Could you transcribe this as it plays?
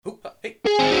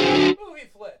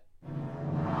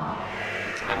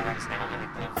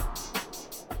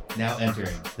Now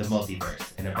entering the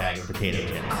multiverse in a bag of potato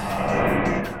chips.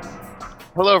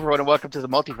 Hello, everyone, and welcome to the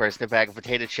multiverse in a bag of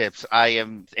potato chips. I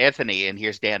am Anthony, and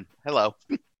here's Dan. Hello.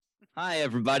 Hi,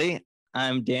 everybody.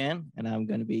 I'm Dan, and I'm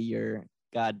going to be your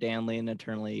goddanly and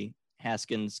eternally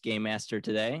Haskins game master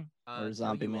today, or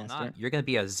zombie master. You're going to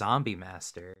be a zombie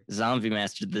master. Zombie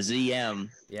master, the ZM.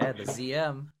 Yeah, the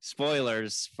ZM.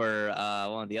 Spoilers for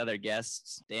one of the other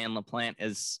guests. Dan LaPlante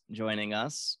is joining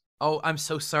us. Oh, I'm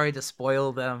so sorry to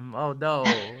spoil them. Oh, no.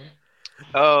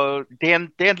 Oh,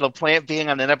 Dan LaPlante being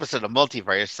on an episode of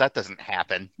Multiverse, that doesn't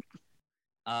happen.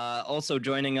 Also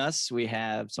joining us, we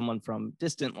have someone from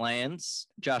Distant Lands,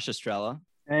 Josh Estrella.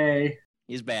 Hey.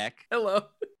 He's back. Hello.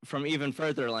 From Even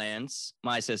Further Lands,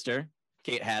 my sister,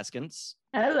 Kate Haskins.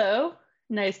 Hello.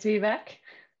 Nice to be back.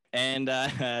 And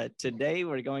today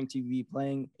we're going to be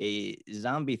playing a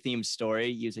zombie-themed story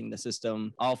using the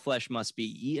system All Flesh Must Be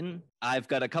Eaten. I've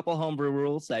got a couple homebrew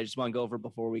rules that I just want to go over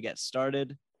before we get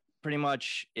started. Pretty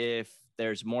much, if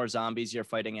there's more zombies you're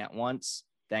fighting at once,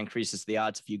 that increases the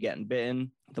odds of you getting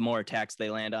bitten. The more attacks they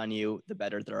land on you, the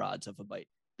better their odds of a bite.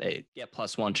 They get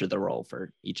 +1 to the roll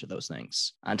for each of those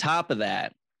things. On top of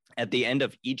that, at the end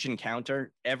of each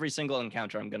encounter, every single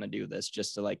encounter, I'm going to do this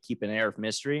just to keep an air of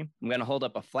mystery. I'm going to hold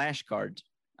up a flashcard.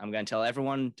 I'm going to tell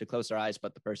everyone to close their eyes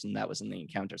but the person that was in the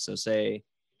encounter. So say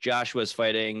Josh was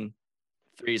fighting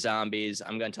 3 zombies.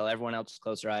 I'm going to tell everyone else to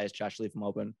close their eyes. Josh, leave them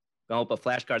open. I'm going to hold up a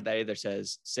flashcard that either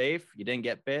says safe, you didn't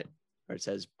get bit, or it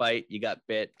says bite, you got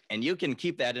bit. And you can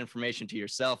keep that information to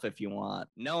yourself if you want.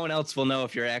 No one else will know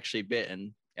if you're actually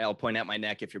bitten. I'll point at my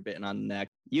neck if you're bitten on the neck.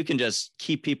 You can just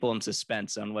keep people in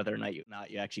suspense on whether or not you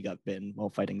actually got bitten while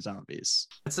fighting zombies.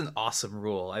 That's an awesome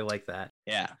rule. I like that.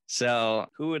 Yeah. So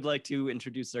who would like to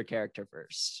introduce their character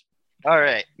first? All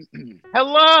right.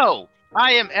 Hello!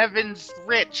 I am Evans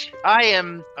Rich. I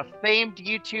am a famed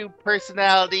YouTube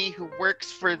personality who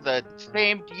works for the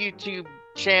famed YouTube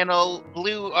channel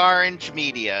Blue Orange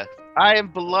Media. I am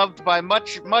beloved by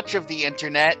much of the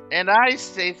internet, and I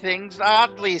say things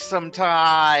oddly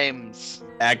sometimes.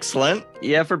 Excellent.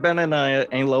 You ever been in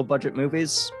any low-budget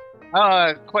movies?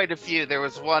 Quite a few. There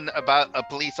was one about a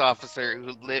police officer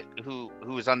who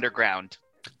was underground.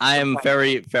 I am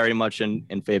very, very much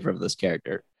in favor of this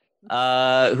character.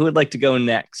 Who would like to go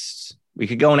next? We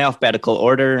could go in alphabetical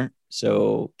order.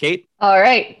 So, Kate? All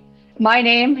right. My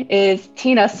name is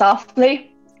Tina Softly.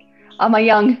 I'm a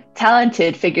young,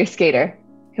 talented figure skater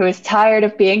who is tired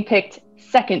of being picked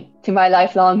second to my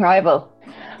lifelong rival.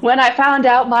 When I found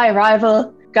out my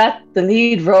rival got the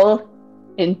lead role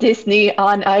in Disney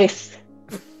on Ice,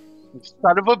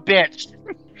 Son of a bitch.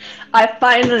 I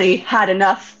finally had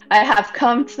enough. I have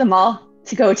come to the mall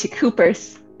to go to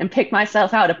Cooper's and pick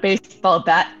myself out a baseball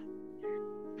bat.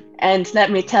 And let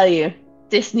me tell you,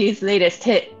 Disney's latest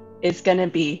hit is gonna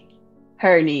be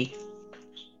Her Knee.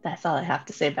 That's all I have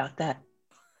to say about that.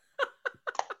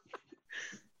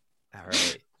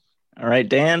 All right,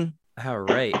 Dan. All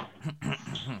right.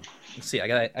 Let's see. I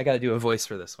gotta do a voice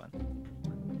for this one.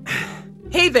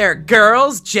 Hey there,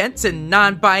 girls, gents, and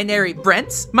non-binary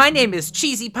Brents. My name is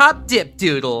Cheesy Pop Dip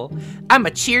Doodle. I'm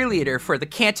a cheerleader for the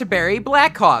Canterbury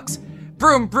Blackhawks.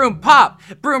 Broom, broom, pop.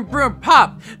 Broom, broom,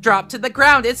 pop. Drop to the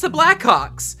ground. It's the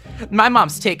Blackhawks. My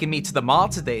mom's taking me to the mall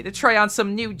today to try on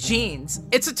some new jeans.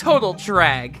 It's a total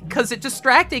drag, cause it's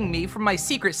distracting me from my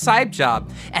secret side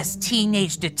job as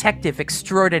teenage detective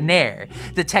extraordinaire,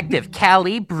 Detective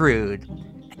Callie Brood.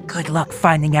 Good luck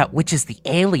finding out which is the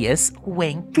alias,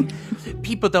 wink.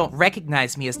 People don't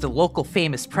recognize me as the local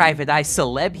famous private eye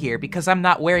celeb here because I'm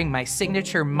not wearing my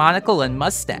signature monocle and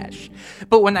mustache.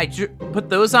 But when I put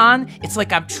those on, it's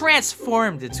like I'm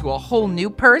transformed into a whole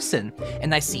new person,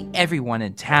 and I see everyone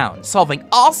in town solving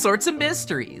all sorts of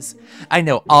mysteries. I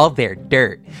know all their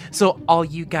dirt, so all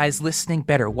you guys listening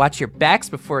better watch your backs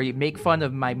before you make fun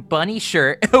of my bunny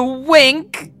shirt,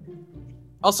 wink.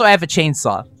 Also, I have a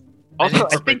chainsaw. Also,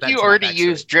 I think you already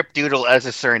used Drip Doodle as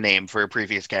a surname for a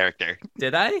previous character.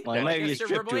 Did I? Well, I might have used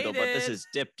Drip Doodle, but this is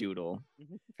Dip Doodle.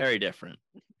 Very different.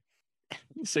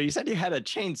 So you said you had a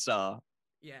chainsaw.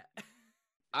 Yeah.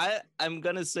 I'm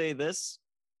going to say this.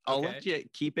 I'll let you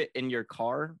keep it in your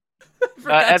car.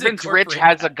 Evans Rich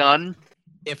has a gun.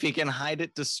 If he can hide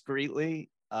it discreetly,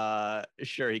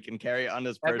 sure, he can carry it on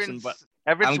his person, but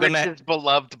Evans Rich is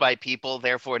beloved by people,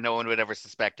 therefore no one would ever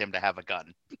suspect him to have a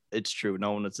gun. It's true,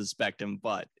 no one would suspect him,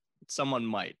 but someone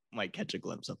might catch a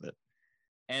glimpse of it.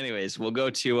 Anyways, we'll go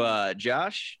to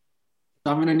Josh.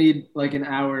 I'm gonna need an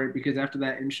hour because after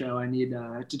that intro, I need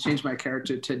to change my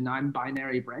character to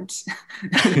non-binary Brent.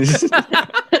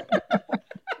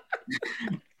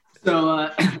 So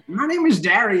my name is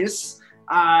Darius.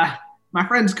 My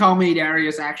friends call me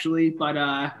Darius actually, but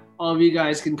all of you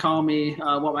guys can call me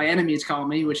what my enemies call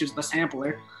me, which is the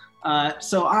Sampler.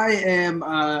 So I am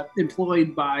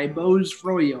employed by Bose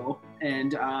Froyo,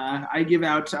 and I give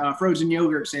out frozen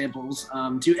yogurt samples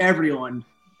to everyone.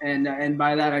 And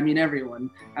by that, I mean everyone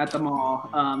at the mall.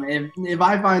 If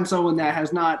I find someone that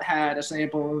has not had a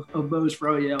sample of Bose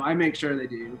Froyo, I make sure they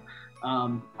do.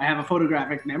 I have a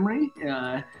photographic memory,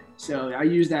 so I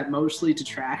use that mostly to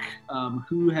track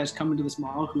who has come into this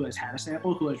mall, who has had a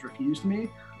sample, who has refused me.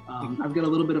 I've got a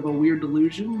little bit of a weird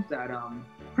delusion that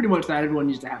pretty much that everyone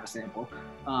needs to have a sample.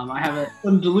 I have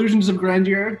some delusions of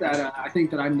grandeur that I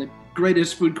think that I'm the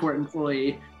greatest food court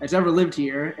employee that's ever lived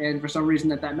here, and for some reason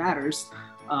that matters.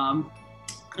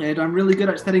 And I'm really good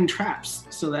at setting traps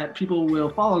so that people will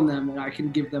follow them and I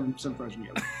can give them some frozen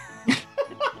yogurt.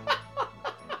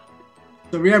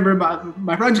 So remember,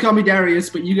 my friends call me Darius,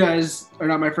 but you guys are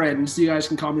not my friends. You guys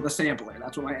can call me the Sampler.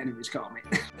 That's what my enemies call me.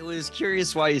 I was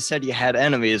curious why you said you had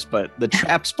enemies, but the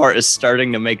traps part is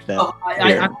starting to make that.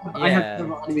 I have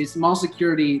several enemies. Mall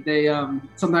security, they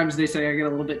sometimes they say I get a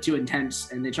little bit too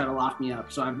intense and they try to lock me up.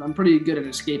 So I'm pretty good at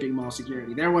escaping mall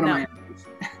security. They're one of my enemies.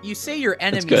 You say your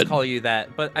enemies call you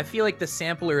that, but I feel like the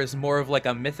Sampler is more of like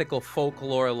a mythical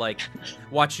folklore, like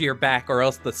watch your back or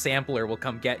else the Sampler will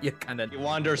come get you kind of. He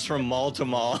wanders from mall to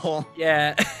mall.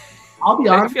 Yeah. I'll be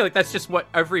honest. I feel like that's just what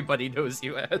everybody knows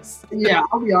you as. Yeah,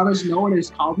 I'll be honest. No one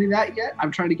has called me that yet.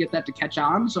 I'm trying to get that to catch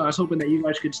on, so I was hoping that you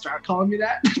guys could start calling me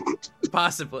that.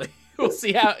 Possibly. We'll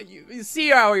see how you see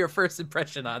how your first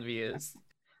impression on me is.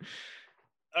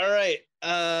 All right.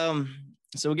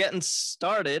 So getting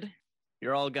started.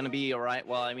 You're all gonna be all right.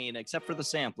 Well, I mean, except for the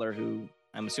Sampler, who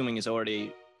I'm assuming is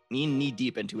already knee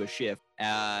deep into a shift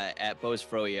at Bose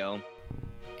Froyo.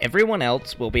 Everyone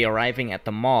else will be arriving at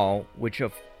the mall, which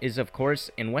is of course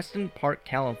in Weston Park,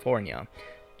 California.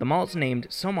 The mall is named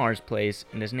Somar's Place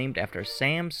and is named after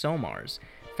Sam Somars,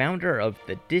 founder of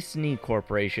the Disney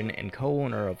Corporation and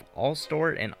co-owner of All Store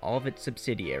and all of its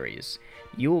subsidiaries.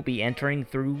 You will be entering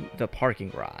through the parking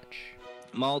garage.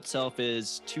 The mall itself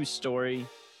is 2-story,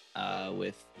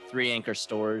 with 3 anchor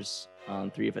stores on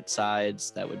 3 of its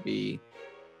sides. That would be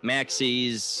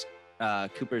Maxie's,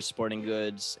 Cooper's Sporting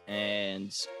Goods,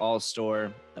 and All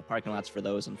Store. The parking lots for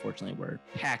those, unfortunately, were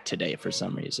packed today for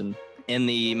some reason. In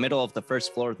the middle of the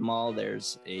first floor of the mall,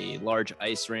 there's a large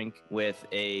ice rink with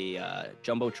a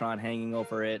Jumbotron hanging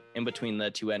over it. In between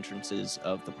the 2 entrances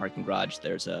of the parking garage,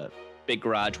 there's a big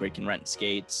garage where you can rent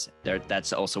skates.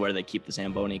 That's also where they keep the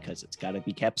Zamboni because it's got to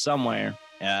be kept somewhere.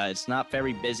 It's not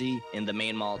very busy in the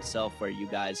main mall itself where you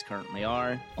guys currently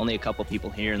are. Only a couple people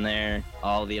here and there.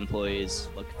 All the employees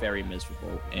look very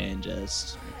miserable and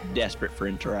just desperate for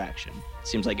interaction.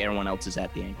 Seems like everyone else is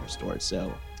at the anchor store,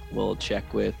 so we'll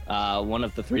check with one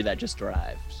of the 3 that just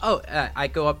arrived. Oh, I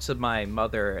go up to my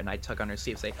mother and I tug on her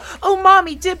sleeve and say, "Oh,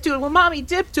 Mommy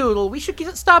Dipdoodle, we should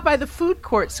stop by the food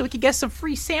court so we can get some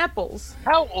free samples."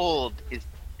 How old is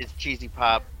Cheesy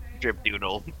Pop Drip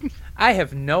Doodle? I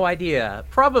have no idea.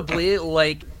 Probably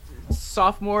like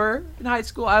sophomore in high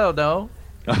school. I don't know.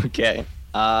 Okay.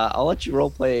 I'll let you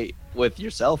roleplay with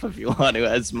yourself if you want to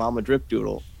as Mama Drip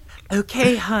Doodle.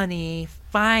 Okay, honey.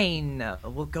 Fine.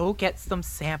 We'll go get some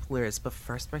samplers, but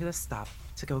first we're gonna stop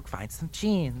to go find some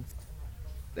jeans.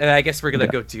 And I guess we're gonna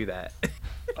go do that.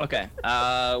 Okay.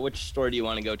 Which store do you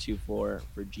want to go to for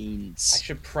jeans? I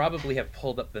should probably have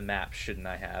pulled up the map, shouldn't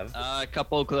I have? A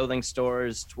couple of clothing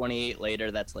stores. 28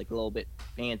 later, that's like a little bit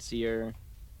fancier.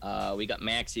 We got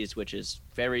Maxie's, which is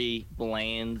very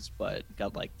bland, but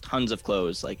got like tons of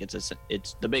clothes. Like it's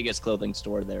the biggest clothing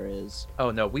store there is.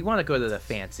 Oh no, we want to go to the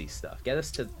fancy stuff. Get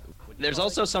us to. There's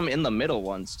also some in the middle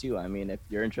ones too. I mean, if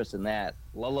you're interested in that,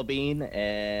 Lullabean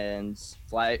and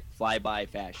Flyby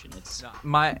Fashion. It's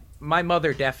my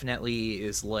mother definitely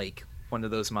is like one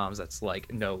of those moms that's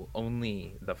like, no,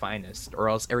 only the finest, or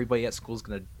else everybody at school's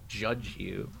gonna judge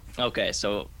you. Okay,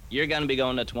 so you're gonna be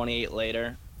going to 28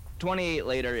 later. 28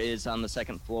 later is on the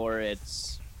 2nd floor.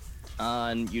 It's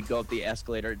on. You'd go up the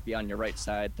escalator. It'd be on your right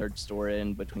side, 3rd store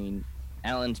in between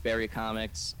Allen's Berry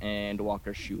Comics and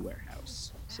Walker's Shoe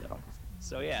Warehouse.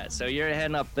 So yeah, so you're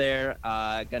heading up there.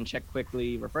 Gonna check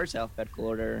quickly. Reverse alphabetical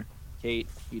order. Kate,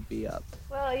 you'd be up.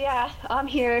 Well, yeah, I'm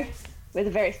here with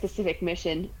a very specific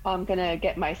mission. I'm gonna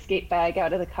get my skate bag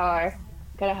out of the car.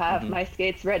 Gotta have my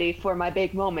skates ready for my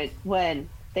big moment when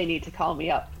they need to call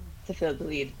me up to fill the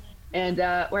lead. And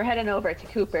we're heading over to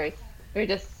Cooper's. We're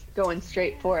just going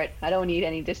straight for it. I don't need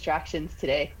any distractions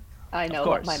today. I know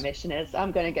what my mission is.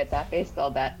 I'm gonna get that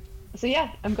baseball bat. So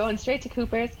yeah, I'm going straight to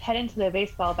Cooper's, heading to the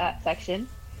baseball bat section.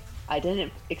 I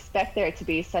didn't expect there to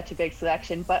be such a big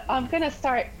selection, but I'm gonna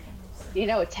start,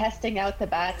 testing out the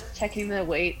bats, checking the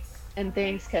weight, and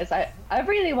things because I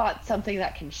really want something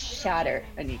that can shatter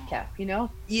a kneecap, you know?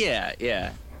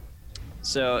 Yeah.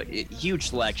 So, huge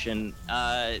selection.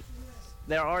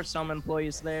 There are some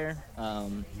employees there.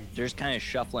 They're just kind of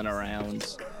shuffling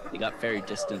around. They got very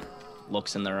distant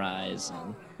looks in their eyes,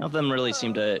 and none of them really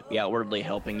seem to be outwardly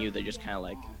helping you. They're just kind of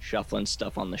like shuffling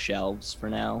stuff on the shelves for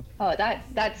now. Oh,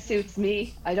 that suits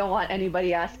me. I don't want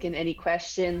anybody asking any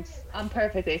questions. I'm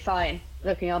perfectly fine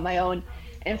looking on my own.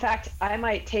 In fact, I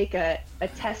might take a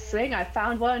test swing. I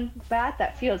found one bat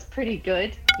that feels pretty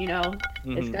good. You know,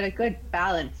 It's got a good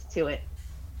balance to it.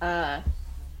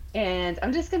 And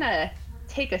I'm just gonna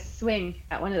take a swing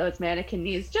at one of those mannequin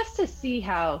knees just to see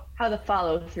how the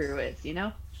follow through is, you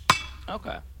know?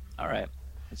 Okay. All right.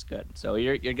 That's good. So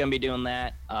you're gonna be doing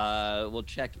that. We'll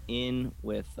check in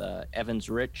with Evans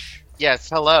Rich. Yes,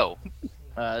 hello.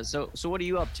 So what are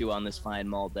you up to on this fine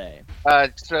mall day?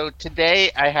 So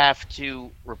today I have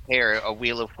to repair a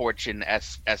Wheel of Fortune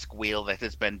esque wheel that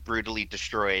has been brutally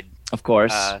destroyed. Of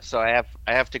course. So I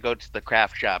have to go to the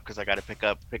craft shop because I got to pick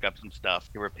up some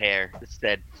stuff to repair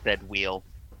said wheel.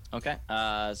 Okay.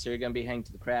 So you're gonna be heading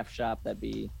to the craft shop. That'd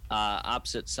be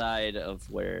opposite side of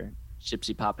where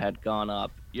Gypsy Pop had gone up.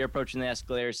 You're approaching the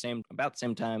escalator about the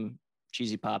same time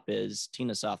Cheesy Pop is.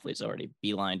 Tina Softly's already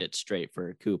beelined it straight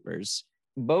for Cooper's.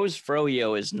 Bo's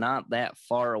Froyo is not that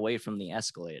far away from the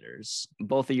escalators.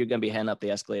 Both of you are gonna be heading up the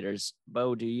escalators.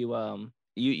 Bo, do you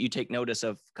you take notice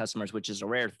of customers, which is a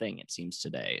rare thing it seems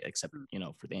today, except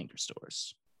for the anchor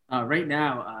stores. Right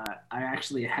now, I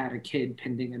actually had a kid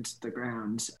pinned against the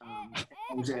ground.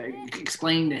 I was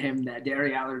explaining to him that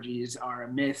dairy allergies are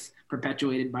a myth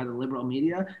perpetuated by the liberal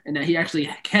media, and that he actually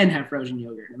can have frozen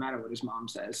yogurt, no matter what his mom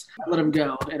says. I let him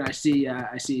go, and I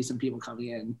see some people coming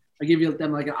in. I give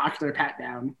them like an ocular pat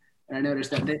down, and I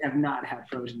noticed that they have not had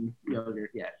frozen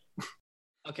yogurt yet.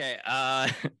 Okay,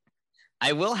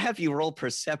 I will have you roll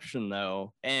perception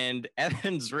though, and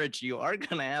Evans Rich, you are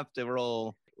gonna have to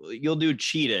roll. You'll do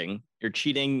cheating. You're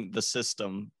cheating the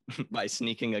system by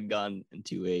sneaking a gun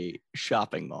into a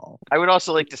shopping mall. I would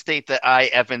also like to state that I,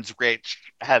 Evans Rich,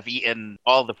 have eaten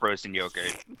all the frozen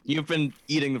yogurt. You've been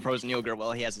eating the frozen yogurt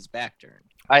while he has his back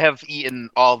turned. I have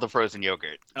eaten all the frozen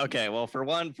yogurt. Okay, well,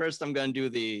 first I'm going to do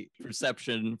the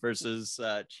perception versus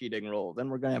cheating roll.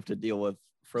 Then we're going to have to deal with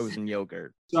frozen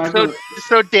yogurt.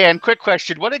 So Dan, quick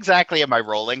question. What exactly am I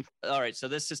rolling? All right, so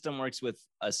this system works with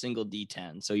a single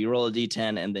D10. So you roll a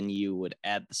D10 and then you would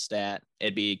add the stat.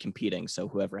 It'd be competing, so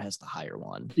whoever has the higher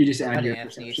one. You just add your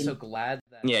Anthony, perception. so glad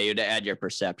that... Yeah, you'd add your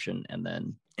perception, and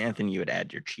then Anthony, you would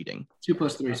add your cheating. 2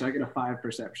 + 3, so I get a 5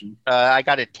 perception. I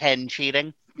got a 10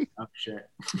 cheating. Oh shit.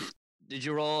 Did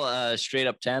you roll a straight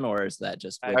up 10, or is that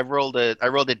just... I rolled a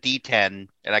D10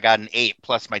 and I got an 8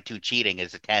 plus my 2 cheating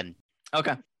is a 10.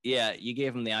 Okay. Yeah, you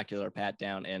gave him the ocular pat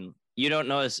down, and you don't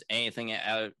notice anything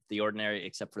out of the ordinary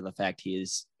except for the fact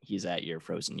he's at your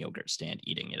frozen yogurt stand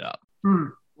eating it up.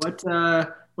 What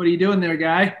are you doing there,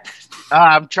 guy?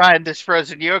 I'm trying this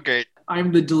frozen yogurt.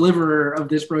 I'm the deliverer of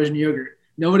this frozen yogurt.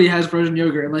 Nobody has frozen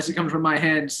yogurt unless it comes from my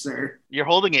hands, sir. You're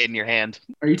holding it in your hand.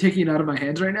 Are you taking it out of my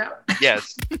hands right now?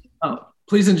 Yes. Oh,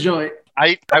 please enjoy.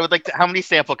 I would like to. How many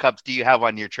sample cups do you have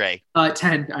on your tray?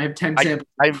 10. I have 10 samples.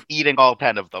 I'm eating all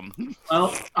 10 of them.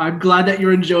 Well, I'm glad that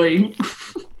you're enjoying.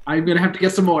 I'm gonna have to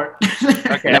get some more.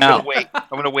 Okay, I'm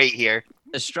gonna wait here.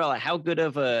 Estrella, how good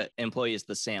of a employee is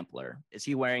the sampler? Is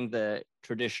he wearing the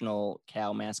traditional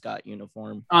cow mascot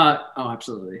uniform? Oh,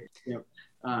 absolutely. Yep.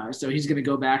 So he's going to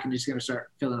go back and he's going to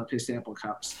start filling up his sample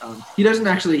cups. He doesn't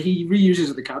actually, he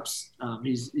reuses the cups.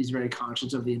 He's very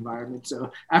conscious of the environment.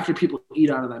 So after people eat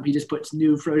out of them, he just puts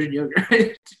new frozen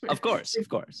yogurt. Of course.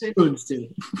 Spoons too.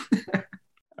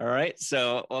 All right.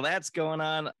 So, well, that's going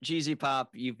on. Cheesy Pop,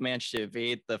 you've managed to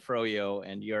evade the Froyo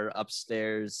and you're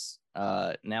upstairs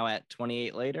now at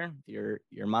 28 later, your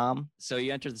mom. So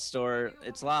you enter the store.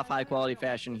 It's a lot of high quality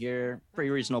fashion here, pretty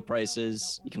reasonable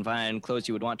prices. You can find clothes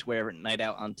you would want to wear at night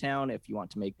out on town if you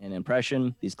want to make an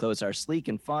impression. These clothes are sleek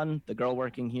and fun. The girl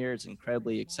working here is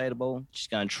incredibly excitable. She's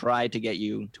going to try to get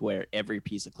you to wear every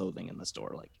piece of clothing in the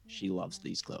store. Like, she loves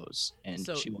these clothes and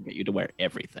she will get you to wear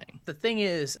everything. The thing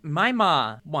is, my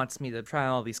ma wants me to try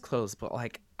all these clothes, but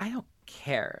like, I don't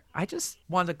care. I just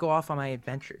want to go off on my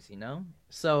adventures, you know?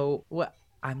 So what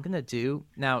I'm gonna do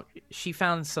now, she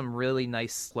found some really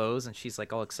nice clothes and she's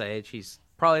like all excited. She's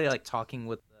probably like talking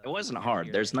with it wasn't hard.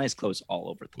 There's nice clothes all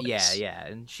over the place. Yeah.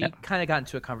 And she kind of got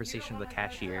into a conversation with the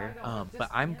cashier. But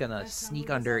I'm gonna sneak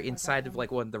under inside of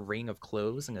like one of the ring of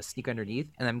clothes. I'm gonna sneak underneath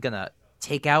and I'm gonna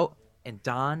take out and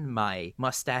don my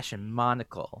mustache and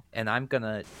monocle. And I'm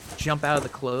gonna jump out of the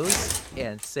clothes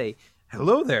and say,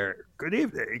 "Hello there. Good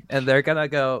evening." And they're gonna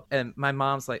go, and my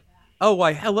mom's like, Oh,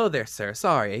 why, hello there, sir.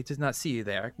 Sorry, I did not see you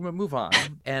there. Move on.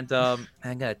 And I'm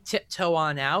gonna tiptoe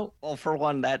on out. Well, for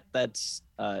one, that's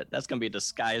gonna be a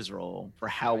disguise roll for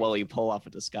how well you pull off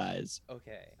a disguise.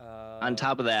 Okay. On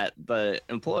top of that, the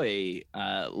employee,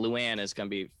 Luann, is gonna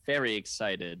be very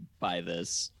excited by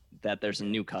this, that there's a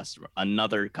new customer,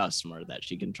 another customer that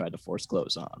she can try to force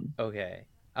close on. Okay.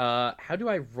 How do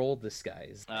I roll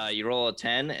disguise? You roll a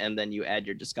 10, and then you add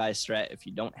your disguise strat. If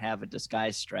you don't have a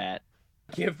disguise strat,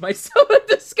 Give myself a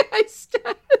disguise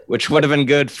stat. which would have been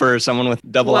good for someone with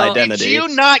double Well, identity. Did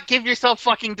you not give yourself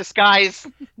fucking disguise?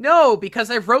 No,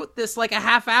 because I wrote this like a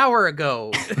half hour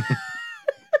ago.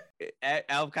 Out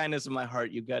of kindness of my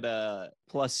heart, you got a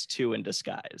 +2 in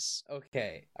disguise.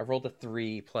 Okay. I rolled a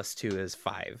 3 plus 2 is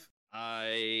 5.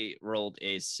 I rolled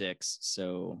a 6,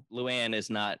 so Luann is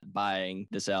not buying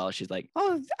this L. She's like,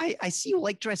 oh, I see you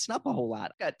like dressing up a whole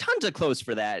lot. Got tons of clothes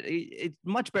for that. It's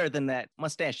much better than that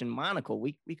mustache and monocle.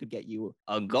 We could get you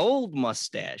a gold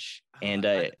mustache. And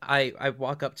I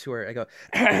walk up to her. I go,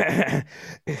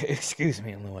 excuse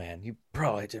me, Luann. You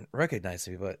probably didn't recognize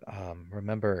me, but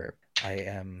remember, I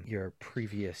am your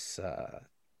previous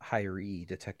hiree,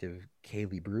 Detective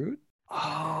Kaylee Brood.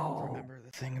 oh, Remember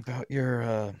the thing about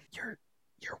your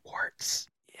warts?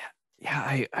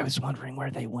 yeah. I was wondering where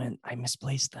they went. I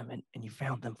misplaced them, and you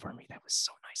found them for me. That was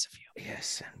so nice of you.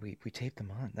 Yes, and we taped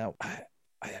them on. Now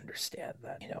I understand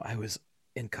that. I was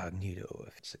incognito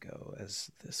a few ago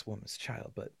as this woman's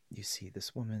child, but you see,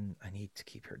 this woman, I need to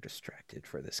keep her distracted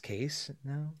for this case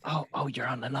now. Oh, you're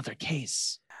on another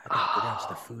case. I gotta go down to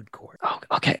the food court. Oh,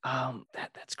 okay.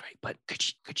 That's great. But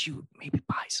could you maybe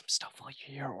buy some stuff while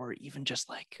you're here, or even just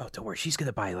like? Oh, don't worry. She's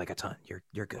gonna buy like a ton.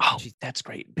 You're good. Oh, that's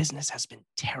great. Business has been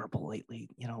terrible lately.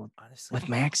 Honestly, With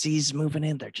Maxie's moving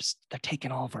in, they're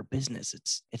taking all of our business.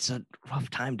 It's a rough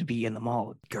time to be in the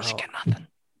mall. Girl. She get nothing.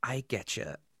 I get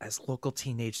you. As local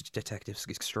teenage detectives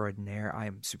extraordinaire, I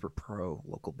am super pro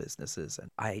local businesses,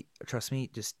 and trust me,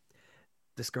 just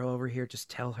this girl over here, just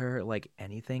tell her like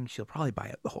anything, she'll probably buy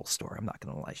up the whole store. I'm not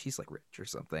gonna lie, she's like rich or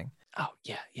something. Oh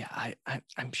yeah.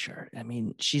 I'm sure. I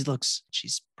mean, she's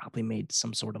probably made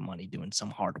some sort of money doing some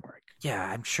hard work.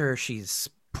 Yeah, I'm sure she's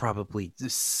probably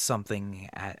something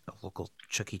at a local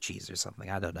Chuck E. Cheese or something.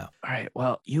 I don't know. All right.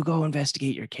 Well, you go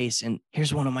investigate your case, and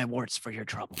here's one of my warts for your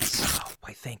troubles. Oh,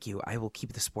 why, thank you. I will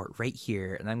keep the sport right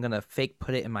here, and I'm gonna fake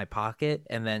put it in my pocket,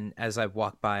 and then as I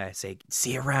walk by, I say,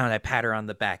 see you around. I pat her on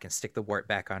the back and stick the wart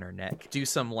back on her neck. Do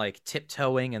some like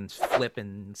tiptoeing and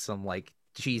flipping some like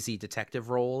cheesy detective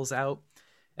rolls out.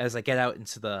 As I get out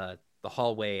into the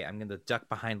hallway, I'm gonna duck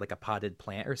behind like a potted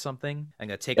plant or something. I'm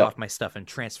gonna take off my stuff and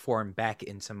transform back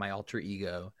into my alter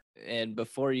ego. And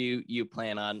before you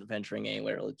plan on venturing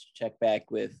anywhere, let's check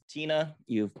back with Tina.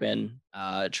 You've been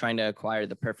trying to acquire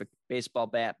the perfect baseball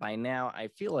bat by now. I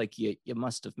feel like you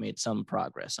must have made some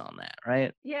progress on that,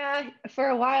 right? Yeah, for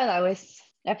a while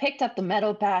I picked up the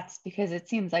metal bats because it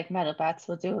seems like metal bats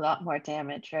will do a lot more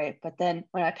damage, right? But then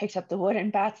when I picked up the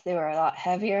wooden bats, they were a lot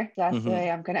heavier. That's the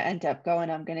way I'm going to end up going.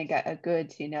 I'm going to get a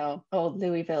good, old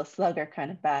Louisville Slugger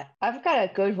kind of bat. I've got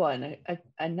a good one,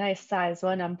 a nice size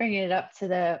one. I'm bringing it up to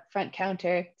the front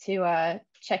counter to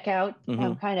check out.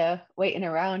 I'm kind of waiting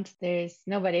around. There's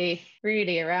nobody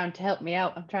really around to help me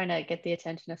out. I'm trying to get the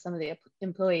attention of some of the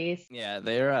employees. Yeah,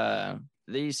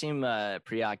 they seem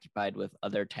preoccupied with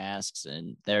other tasks,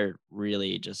 and they're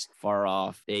really just far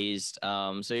off, dazed.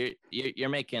 So you're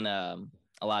making a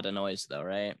lot of noise though,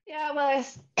 right? Yeah, well,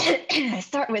 I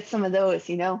start with some of those,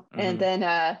 and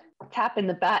then tapping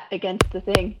the bat against the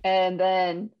thing, and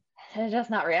then it's just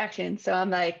not reaction. So I'm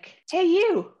like, hey,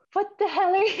 you, what the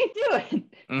hell are you doing?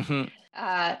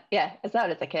 Yeah, as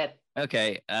loud as I can.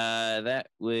 Okay, that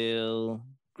will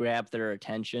grab their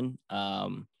attention.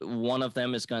 One of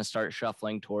them is going to start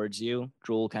shuffling towards you,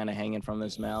 drool kind of hanging from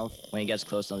his mouth. When he gets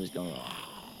close, he's going,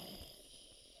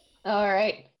 all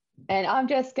right. And I'm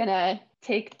just going to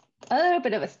take a little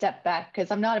bit of a step back because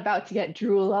I'm not about to get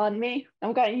drool on me.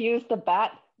 I'm going to use the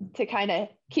bat to kind of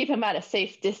keep him at a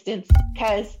safe distance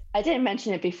because I didn't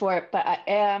mention it before, but I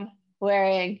am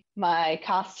wearing my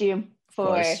costume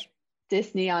for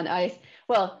Disney on Ice.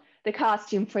 Well, the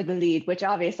costume for the lead, which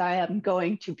obviously I am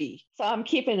going to be. So I'm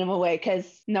keeping him away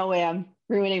because no way I'm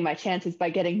ruining my chances by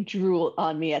getting drool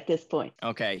on me at this point.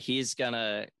 Okay, he's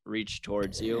gonna reach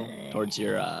towards you, towards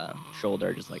your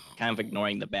shoulder, just like kind of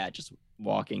ignoring the bat, just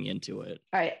walking into it.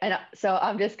 All right, and so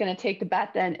I'm just gonna take the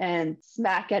bat then and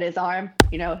smack at his arm,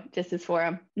 just as for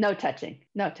him. No touching.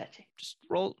 Just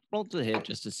roll to hit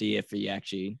just to see if he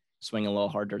actually swing a little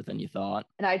harder than you thought.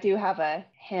 And I do have a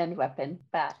hand weapon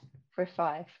bat for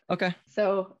 5. Okay.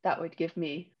 So that would give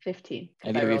me 15. I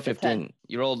if give you rolled a 10. 15.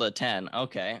 You rolled a 10.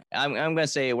 Okay. I'm gonna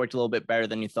say it worked a little bit better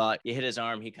than you thought. You hit his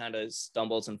arm, he kind of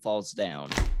stumbles and falls down.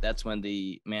 That's when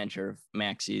the manager of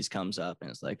Maxie's comes up and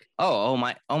is like, oh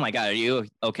my God, are you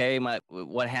okay?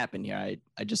 What happened here?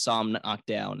 I just saw him knocked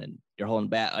down and you're holding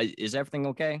back. Is everything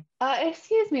okay?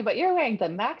 Excuse me, but you're wearing the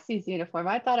Maxie's uniform.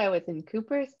 I thought I was in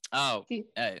Cooper's. Oh,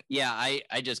 yeah,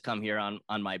 I just come here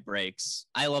on my breaks.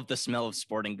 I love the smell of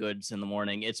sporting goods in the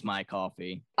morning. It's my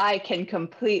coffee. I can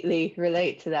completely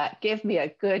relate to that. Give me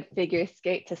a good figure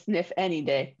skate to sniff any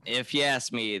day. If you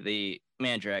ask me, the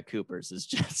manager at Cooper's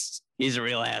is he's a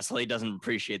real asshole. He doesn't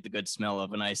appreciate the good smell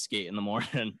of an ice skate in the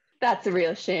morning. That's a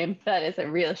real shame. That is a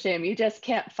real shame. You just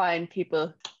can't find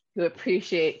people who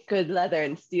appreciate good leather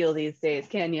and steel these days,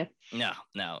 can you?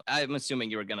 No. I'm assuming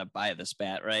you were going to buy this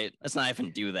bat, right? Let's not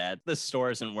even do that. This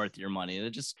store isn't worth your money.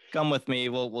 Just come with me.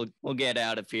 We'll get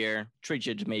out of here. Treat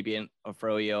you to maybe a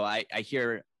froyo. I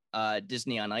hear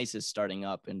Disney on Ice is starting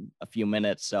up in a few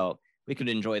minutes, so we could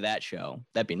enjoy that show.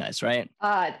 That'd be nice, right?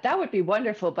 That would be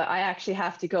wonderful, but I actually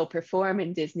have to go perform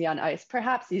in Disney on Ice.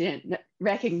 Perhaps you didn't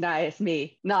recognize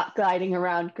me not gliding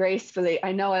around gracefully.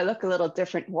 I know I look a little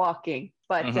different walking,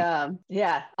 but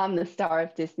yeah, I'm the star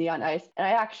of Disney on Ice. And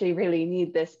I actually really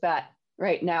need this bat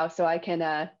right now so I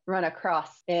can run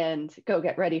across and go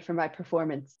get ready for my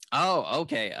performance. Oh,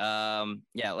 okay.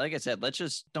 Yeah, like I said, let's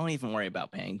just don't even worry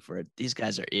about paying for it. These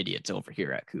guys are idiots over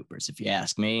here at Cooper's, if you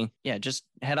ask me. Yeah, just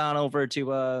head on over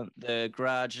to the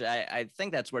garage. I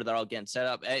think that's where they're all getting set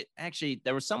up. Actually,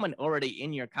 there was someone already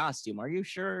in your costume. Are you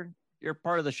sure you're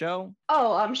part of the show?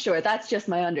 Oh, I'm sure. That's just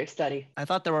my understudy. I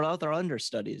thought there were other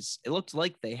understudies. It looked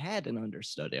like they had an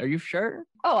understudy. Are you sure?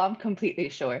 Oh, I'm completely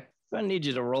sure. I need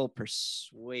you to roll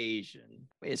persuasion.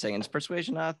 Wait a second, is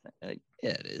persuasion not? Yeah,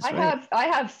 it is. I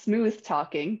have smooth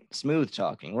talking. Smooth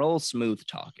talking. Roll smooth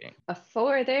talking. A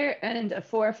 4 there and a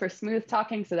 4 for smooth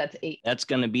talking, so that's 8. That's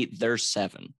gonna beat their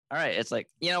 7. All right, it's like,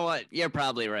 you know what? You're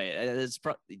probably right. It's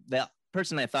the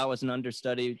person I thought was an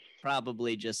understudy,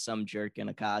 probably just some jerk in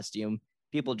a costume.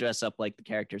 People dress up like the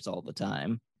characters all the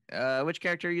time. Which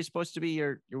character are you supposed to be?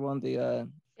 You're one of the.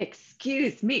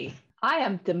 Excuse me. I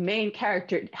am the main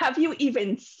character. Have you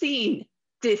even seen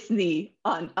Disney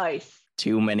on Ice?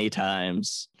 Too many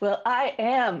times. Well, I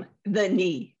am the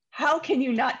knee. How can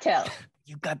you not tell?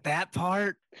 You got that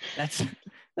part? That's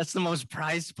the most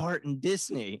prized part in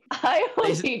Disney. I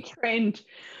only trained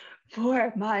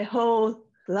for my whole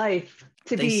life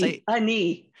to be a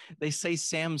knee. They say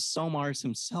Sam Somars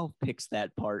himself picks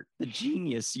that part. The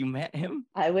genius. You met him?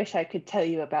 I wish I could tell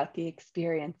you about the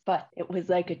experience, but it was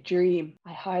like a dream.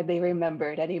 I hardly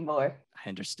remember it anymore. I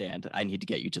understand. I need to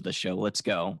get you to the show. Let's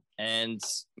go. And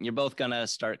you're both gonna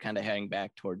start kind of heading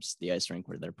back towards the ice rink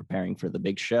where they're preparing for the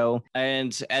big show.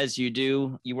 And as you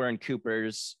do, you were in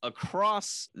Cooper's.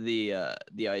 Across the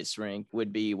ice rink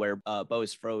would be where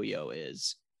Bo's Froyo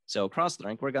is. So across the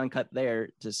rink, we're going to cut there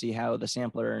to see how the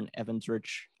sampler and Evans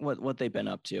Rich, what they've been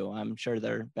up to. I'm sure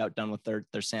they're about done with their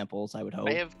samples, I would hope.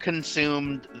 I have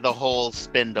consumed the whole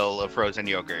spindle of frozen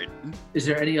yogurt. Is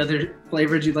there any other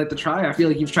flavors you'd like to try? I feel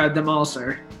like you've tried them all,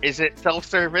 sir. Is it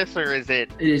self-service or is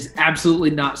it? It is absolutely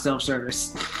not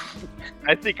self-service.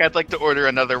 I think I'd like to order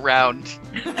another round.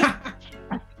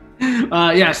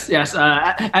 Yes.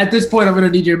 At this point, I'm going to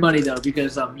need your money, though,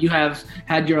 because you have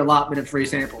had your allotment of free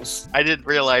samples. I didn't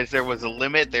realize there was a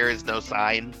limit. There is no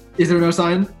sign. Is there no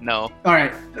sign? No. All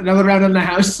right. Another round in the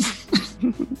house.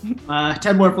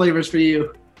 10 more flavors for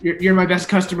you. You're my best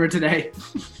customer today.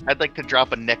 I'd like to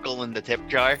drop a nickel in the tip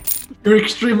jar. You're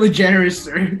extremely generous,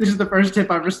 sir. This is the first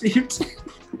tip I've received.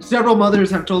 Several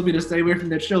mothers have told me to stay away from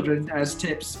their children as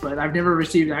tips, but I've never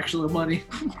received actual money.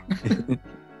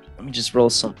 Let me just roll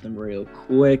something real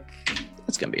quick.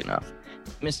 That's going to be enough.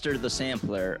 Mr. the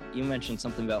Sampler, you mentioned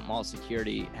something about mall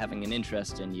security having an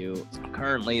interest in you.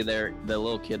 Currently, the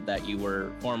little kid that you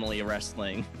were formerly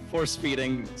wrestling,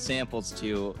 force-feeding samples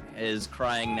to, is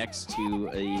crying next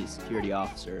to a security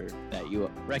officer that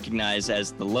you recognize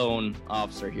as the lone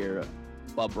officer here,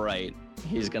 Bub Wright.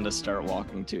 He's going to start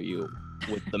walking to you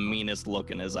with the meanest look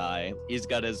in his eye. He's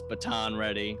got his baton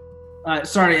ready.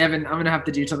 Sorry, Evan, I'm going to have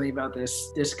to do something about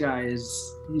this. This guy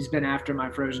he's been after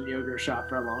my frozen yogurt shop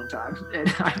for a long time. And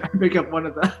I pick up one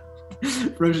of the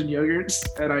frozen yogurts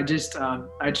and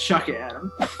I chuck it at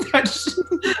him. I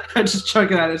just chuck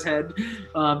it at his head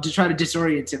to try to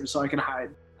disorient him so I can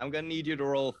hide. I'm going to need you to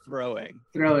roll throwing.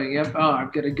 Throwing, yep. Oh, I'm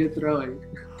good at good throwing.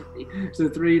 So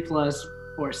 3 plus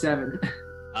 4, 7.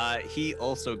 He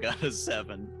also got a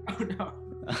 7. Oh, no.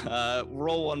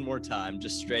 Roll one more time,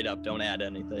 just straight up. Don't add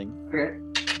anything. Okay.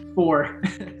 4.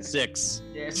 6.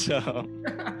 Yeah. So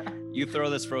You throw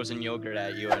this frozen yogurt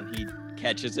at you, and he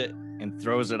catches it and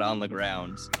throws it on the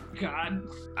ground. God.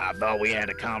 I thought we had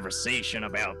a conversation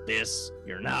about this.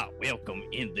 You're not welcome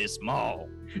in this mall.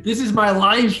 This is my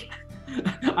life.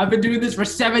 I've been doing this for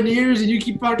 7 years and you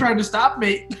keep on trying to stop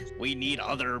me. We need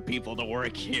other people to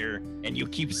work here, and you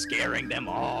keep scaring them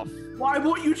off. Why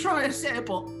won't you try a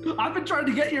sample? I've been trying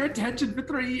to get your attention for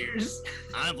 3 years.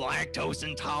 I'm lactose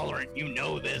intolerant, you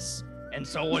know this. And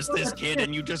so was this kid,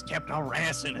 and you just kept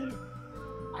harassing him.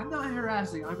 I'm not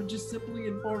harassing. I'm just simply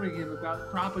informing him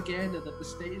about propaganda that the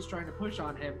state is trying to push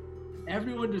on him.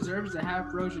 Everyone deserves to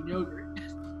have frozen yogurt.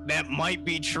 That might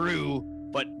be true,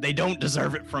 but they don't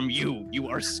deserve it from you. You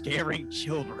are scaring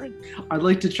children. I'd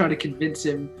like to try to convince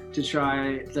him to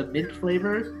try the mint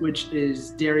flavor, which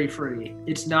is dairy-free.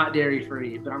 It's not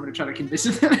dairy-free, but I'm going to try to convince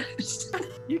him that it is.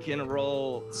 You can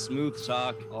roll smooth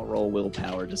talk. I'll roll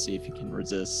willpower to see if you can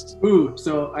resist. Ooh,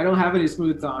 so I don't have any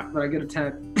smooth talk, but I get a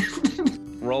 10.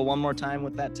 Roll one more time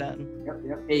with that 10.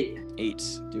 Yep, 8.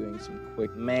 8. Doing some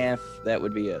quick math. That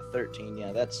would be a 13.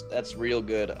 Yeah, that's real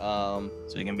good. So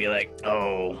you can be like,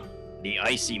 oh, the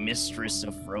icy mistress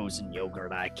of frozen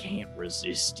yogurt, I can't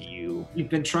resist you. You've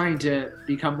been trying to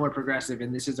become more progressive,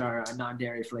 and this is our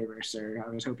non-dairy flavor, sir. I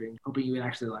was hoping you would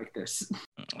actually like this.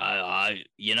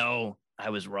 I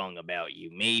was wrong about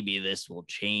you. Maybe this will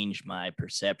change my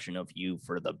perception of you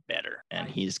for the better. And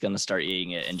he's going to start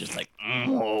eating it and just like,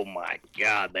 oh my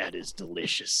God, that is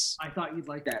delicious. I thought you'd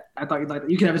like that.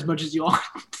 You can have as much as you want.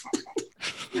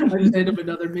 I just end up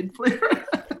another mint flavor.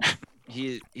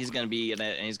 He's going to be eating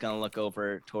it, and he's going to look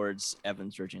over towards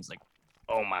Evan's Rich, and he's like,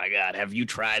 oh my God, have you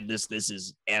tried this? This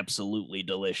is absolutely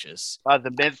delicious.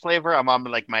 The mint flavor, I'm on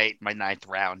like my 9th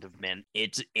round of mint.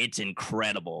 It's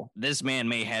incredible. This man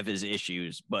may have his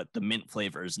issues, but the mint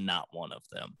flavor is not one of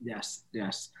them. Yes.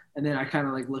 And then I kind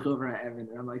of like look over at Evan,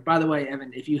 and I'm like, by the way,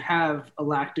 Evan, if you have a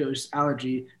lactose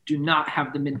allergy, do not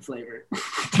have the mint flavor.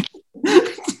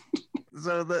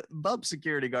 So the bub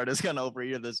security guard is gonna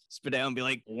overhear this, spit out, and be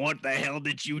like, what the hell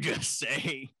did you just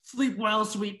say? Sleep well,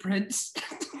 sweet prince.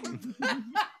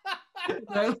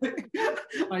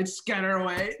 I'd scatter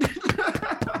away.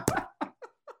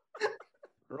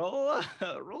 Roll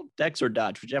Dex or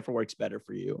Dodge, whichever works better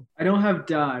for you. I don't have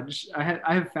Dodge. I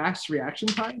have fast reaction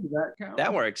time. Does that count?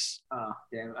 That works. Oh,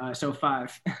 damn. So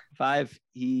 5. 5.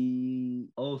 He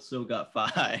also got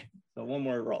 5. So one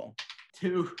more roll.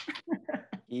 2.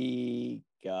 He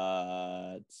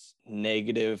got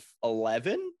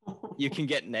 -11. You can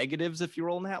get negatives if you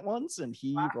roll nat ones, and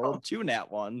he rolled 2 nat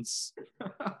ones.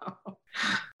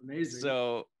 Amazing.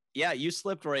 So yeah, you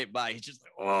slipped right by. He's just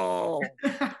like, oh,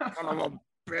 son of a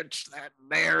bitch, that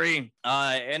Mary.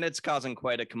 And it's causing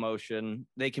quite a commotion.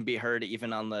 They can be heard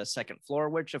even on the 2nd floor,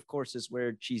 which of course is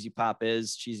where Cheesy Pop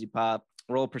is. Cheesy Pop,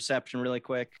 roll perception really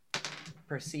quick.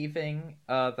 Perceiving,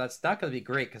 that's not gonna be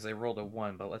great because I rolled a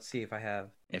 1, but let's see if I have.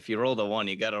 If you rolled a 1,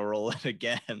 you gotta roll it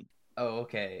again. Oh,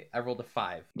 okay. I rolled a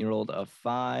 5. You rolled a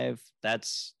 5.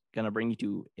 That's gonna bring you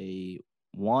to a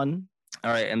 1.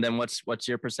 All right, and then what's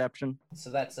your perception?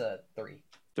 So that's a 3.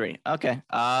 3. Okay.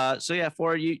 So yeah,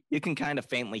 4. You can kind of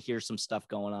faintly hear some stuff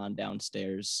going on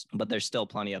downstairs, but there's still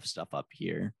plenty of stuff up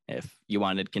here. If you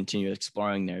wanted to continue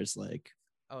exploring, there's like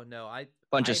Oh no,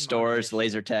 bunch of stores,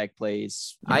 laser tag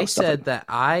place. I said that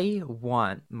I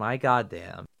want my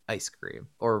goddamn ice cream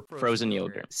or frozen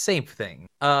yogurt. Same thing.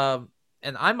 And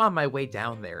I'm on my way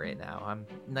down there right now. I'm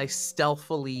nice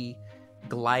stealthily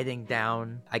gliding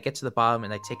down. I get to the bottom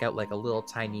and I take out like a little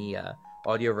tiny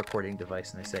audio recording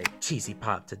device and I say, Cheesy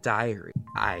Pop to diary.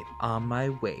 I'm on my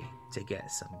way to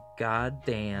get some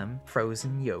goddamn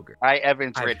frozen yogurt. I,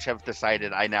 Evans Rich, have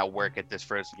decided I now work at this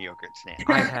frozen yogurt stand.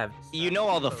 I have. You know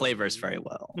all the flavors very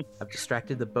well. I've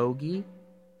distracted the bogey.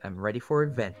 I'm ready for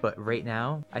an event, but right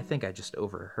now, I think I just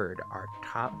overheard our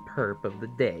top perp of the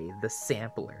day, the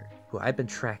Sampler, who I've been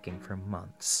tracking for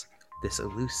months. This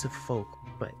elusive folk,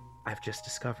 but I've just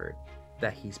discovered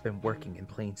that he's been working in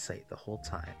plain sight the whole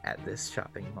time at this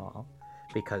shopping mall.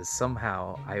 Because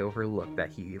somehow I overlooked that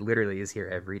he literally is here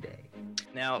every day.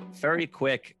 Now, very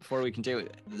quick, before we continue,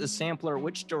 the Sampler,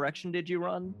 which direction did you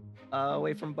run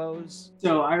away from Bose?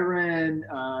 So I ran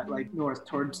like north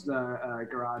towards the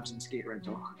garage and skate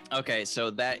rental. Okay,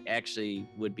 so that actually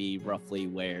would be roughly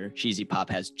where Cheesy Pop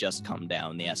has just come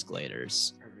down the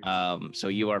escalators. So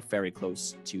you are very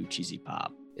close to Cheesy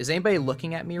Pop. Is anybody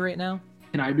looking at me right now?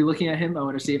 Can I be looking at him? I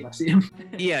want to see if I see him.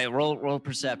 Yeah, roll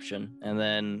perception. And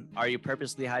then, are you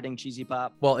purposely hiding Cheesy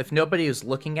Pop? Well, if nobody was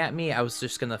looking at me, I was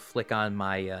just going to flick on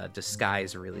my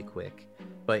disguise really quick.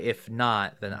 But if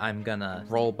not, then I'm going to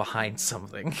roll behind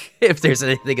something if there's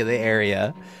anything in the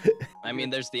area. I mean,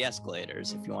 there's the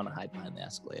escalators. If you want to hide behind the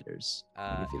escalators, you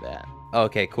can do that.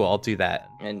 Okay, cool. I'll do that.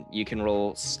 And you can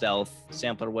roll stealth.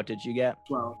 Sampler, what did you get?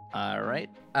 12. All right.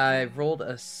 I rolled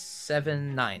a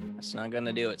 7-9. That's not going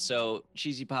to do it. So,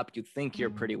 Cheesy Pop, you think you're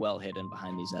pretty well hidden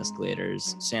behind these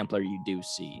escalators. Sampler, you do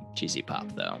see Cheesy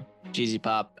Pop, though. Cheesy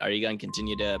Pop, are you going to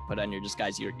continue to put on your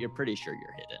disguise? You're pretty sure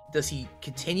you're hidden. Does he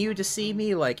continue to see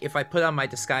me? Like, if I put on my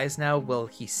disguise now, will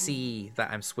he see that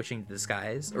I'm switching to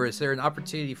disguise? Or is there an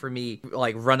opportunity for me,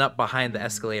 like, run up behind the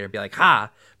escalator and be like,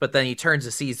 ha, but then he turns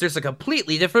and sees there's a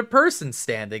completely different person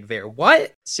standing there.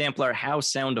 What? Sampler, how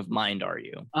sound of mind are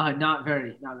you? Not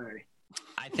very.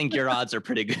 I think your odds are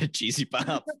pretty good, Cheesy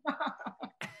Pop.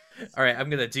 All right, I'm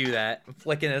going to do that. I'm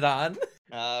flicking it on.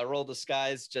 Roll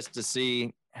disguise just to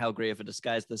see how great of a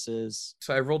disguise this is.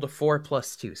 So I rolled a 4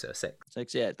 plus 2, so 6.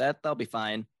 6, yeah, that'll be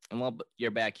fine. And while you're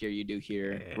back here, you do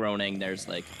hear groaning. There's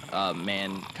like a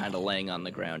man kind of laying on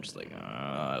the ground, just like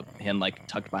him like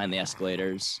tucked behind the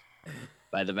escalators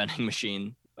by the vending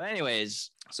machine. But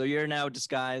anyways, so you're now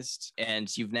disguised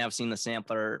and you've now seen the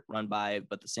sampler run by,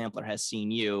 but the sampler has seen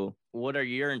you. What are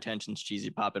your intentions, Cheesy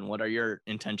Pop, and what are your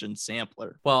intentions,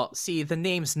 Sampler? Well, see, the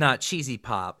name's not Cheesy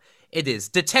Pop. It is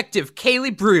Detective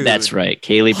Kaylee Brood. That's right,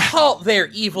 Kaylee. Halt there,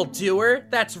 evildoer.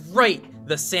 That's right,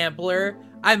 the sampler.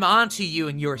 I'm onto you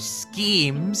and your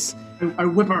schemes. I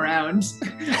whip around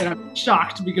and I'm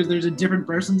shocked because there's a different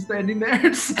person standing there. I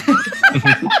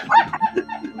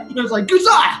was like,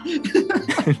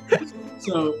 Guza!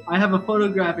 So I have a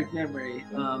photographic memory,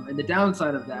 and the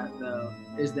downside of that, though,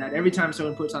 is that every time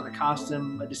someone puts on a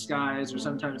costume, a disguise, or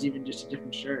sometimes even just a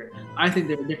different shirt, I think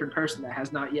they're a different person that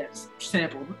has not yet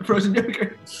sampled frozen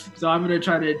yogurt. So I'm going to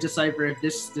try to decipher if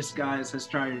this disguise has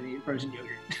tried to eat frozen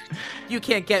yogurt. You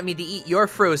can't get me to eat your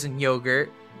frozen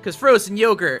yogurt, because frozen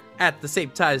yogurt, at the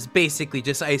same time, is basically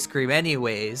just ice cream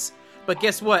anyways. But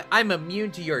guess what? I'm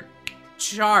immune to your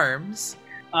charms.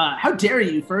 How dare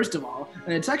you, first of all?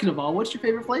 And second of all, what's your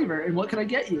favorite flavor, and what can I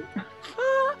get you?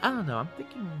 I don't know. I'm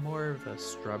thinking more of a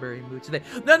strawberry mood today.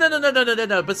 No.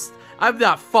 But I'm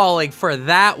not falling for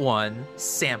that one,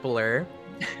 sampler.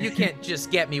 You can't just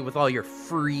get me with all your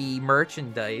free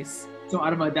merchandise. So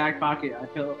out of my back pocket, I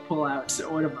pull out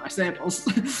one of my samples,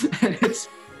 and it's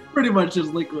pretty much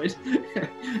just liquid.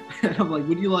 And I'm like,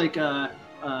 would you like a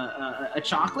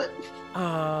chocolate?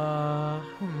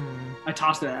 I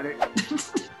tossed it at her.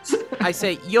 I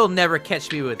say, you'll never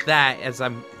catch me with that as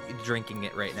I'm drinking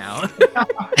it right now.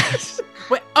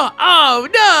 Wait, no!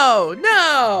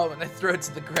 And I throw it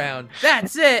to the ground.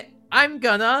 That's it! I'm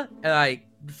gonna... And I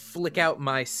flick out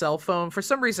my cell phone. For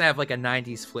some reason, I have like a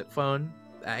 90s flip phone.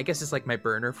 I guess it's like my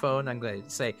burner phone. I'm gonna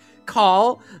say,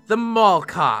 call the mall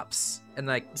cops. And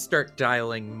like start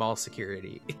dialing mall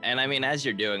security. And I mean, as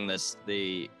you're doing this,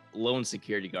 the lone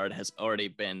security guard has already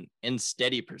been in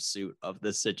steady pursuit of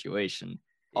this situation.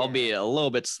 Yeah. Albeit a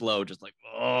little bit slow, just like,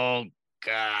 oh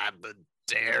God, the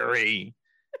dairy.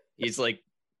 He's like,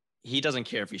 he doesn't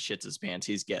care if he shits his pants,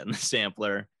 he's getting the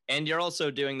sampler. And you're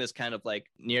also doing this kind of like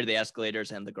near the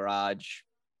escalators and the garage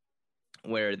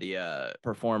where the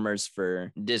performers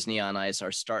for Disney on Ice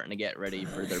are starting to get ready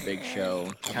for their big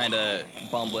show, kind of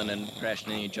bumbling and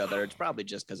crashing into each other. It's probably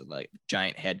just because of like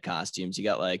giant head costumes. You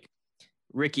got like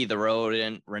Ricky the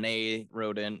Rodent, Renee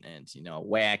Rodent, and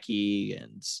Wacky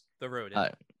and the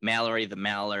Rodent, Mallory the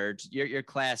Mallard. Your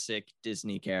classic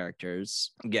Disney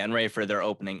characters getting ready for their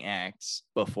opening acts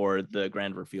before the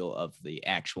grand reveal of the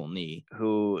actual knee,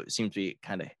 who seems to be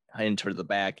kind of hiding toward the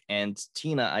back. And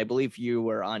Tina, I believe you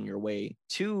were on your way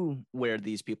to where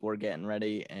these people were getting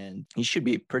ready, and you should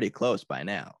be pretty close by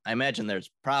now. I imagine there's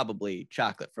probably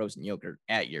chocolate frozen yogurt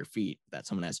at your feet that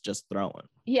someone has just thrown.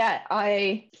 Yeah,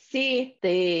 I see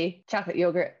the chocolate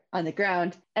yogurt on the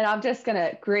ground, and I'm just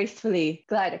gonna gracefully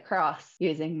glide across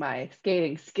using my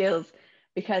skating skills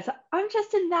because I'm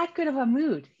just in that good of a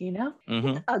mood, Mm-hmm.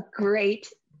 It's a great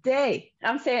day.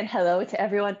 I'm saying hello to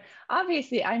everyone.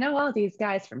 Obviously, I know all these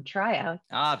guys from tryouts.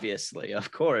 Obviously,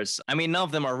 of course. I mean, none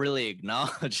of them are really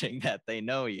acknowledging that they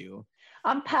know you.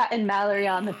 I'm patting Mallory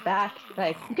on the back,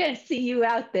 like, I'm gonna see you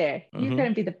out there. Mm-hmm. You're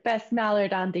gonna be the best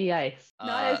mallard on the ice.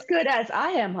 Not as good as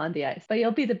I am on the ice, but you'll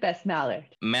be the best mallard.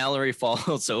 Mallory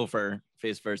falls over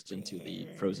face first into the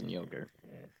frozen yogurt.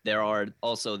 There are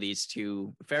also these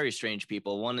two very strange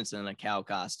people. One is in a cow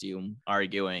costume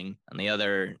arguing, and the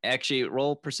other, actually,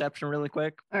 roll perception really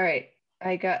quick. All right.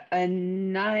 I got a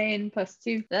 9 plus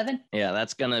 2, 11. Yeah,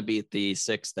 that's going to be the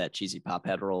 6 that Cheesy Pop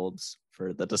had rolled.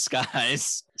 for the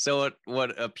disguise. So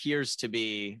what appears to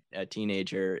be a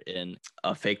teenager in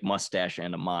a fake mustache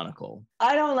and a monocle.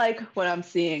 I don't like what I'm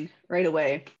seeing right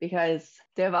away because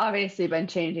they've obviously been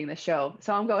changing the show.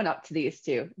 So I'm going up to these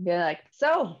two and being like,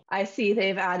 so I see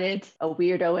they've added a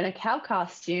weirdo in a cow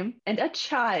costume and a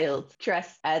child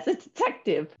dressed as a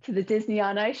detective to the Disney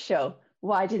on Ice show.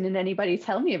 Why didn't anybody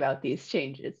tell me about these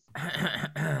changes?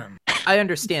 I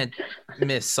understand,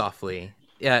 Miss Softly.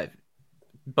 Yeah,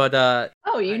 but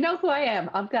Oh, you know who I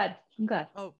am. I'm glad.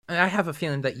 oh, I have a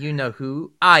feeling that you know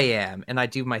who I am, and I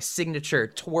do my signature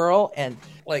twirl and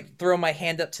like throw my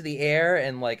hand up to the air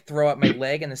and like throw out my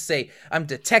leg and say, "I'm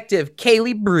Detective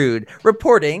Kaylee Brood,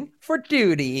 reporting for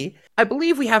duty." I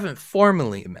believe we haven't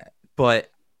formally met,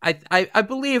 but I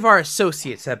believe our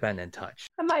associates have been in touch.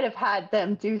 I might have had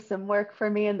them do some work for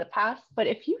me in the past, but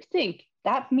if you think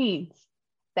that means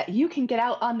that you can get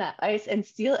out on that ice and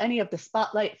steal any of the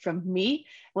spotlight from me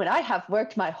when I have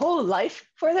worked my whole life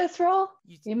for this role,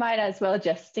 you might as well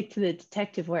just stick to the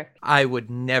detective work. I would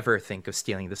never think of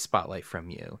stealing the spotlight from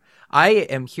you. I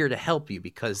am here to help you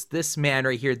because this man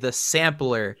right here, the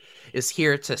sampler, is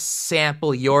here to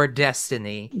sample your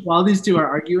destiny. While these two are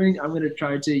arguing, I'm going to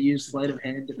try to use sleight of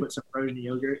hand to put some frozen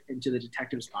yogurt into the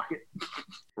detective's pocket.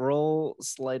 Roll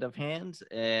sleight of hand,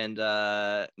 and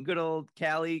good old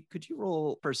Callie, could you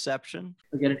roll perception?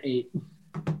 I get an 8.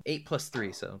 8 plus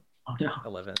 3, so Oh no.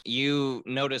 11. You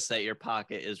notice that your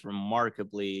pocket is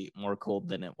remarkably more cold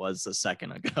than it was a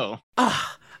second ago.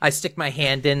 I stick my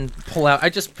hand in, pull out. I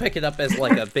just pick it up as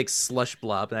like a big slush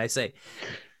blob, and I say,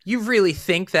 "You really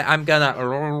think that I'm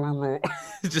gonna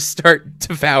just start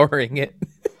devouring it?"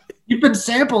 You've been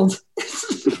sampled.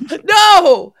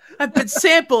 No! I've been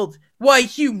sampled! Why,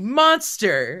 you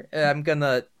monster! I'm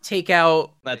gonna take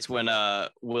out... That's when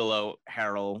Willow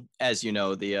Harrell, as you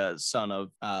know, the son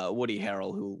of Woody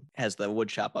Harrell, who has the wood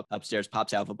shop upstairs,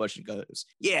 pops out of a bush and goes,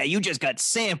 "Yeah, you just got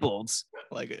sampled,"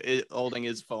 like holding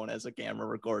his phone as a camera,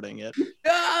 recording it.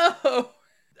 No!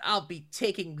 I'll be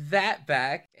taking that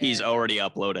back. He's already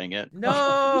uploading it.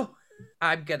 No!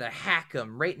 I'm gonna hack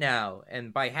him right now.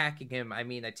 And by hacking him, I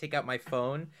mean I take out my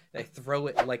phone, and I throw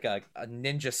it like a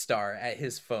ninja star at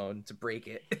his phone to break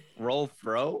it. Roll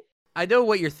throw? I know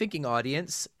what you're thinking,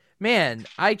 audience. Man,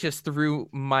 I just threw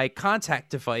my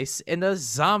contact device in a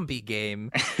zombie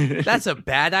game. That's a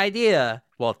bad idea.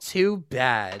 Well, too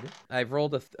bad. I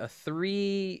rolled a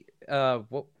 3.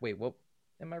 What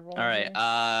am I rolling? All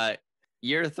right.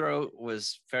 Your throw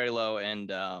was very low, and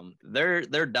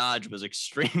their dodge was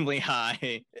extremely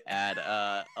high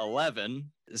at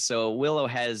 11. So Willow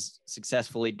has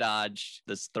successfully dodged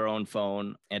this thrown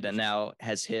phone, and now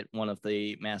has hit one of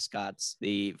the mascots,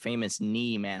 the famous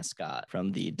knee mascot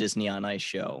from the Disney on Ice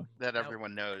show. That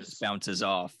everyone knows. Bounces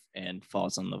off and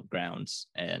falls on the grounds,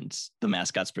 and the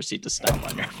mascots proceed to stomp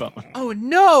on your phone. Oh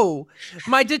no!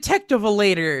 My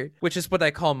detective-a-lator, which is what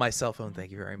I call my cell phone,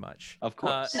 thank you very much. Of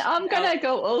course. And I'm gonna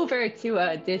go over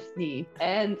to Disney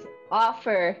and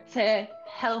offer to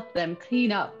help them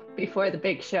clean up before the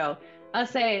big show. I'll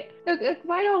say, look,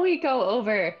 why don't we go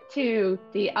over to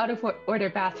the out-of-order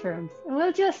bathrooms and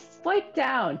we'll just wipe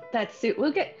down that suit.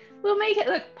 We'll make it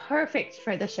look perfect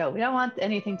for the show. We don't want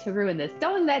anything to ruin this.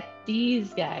 Don't let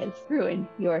these guys ruin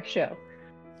your show.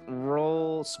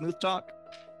 Roll smooth talk.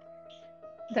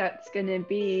 That's gonna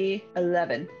be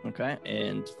 11. Okay,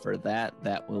 and for that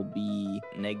will be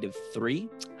 -3.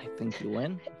 I think you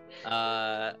win.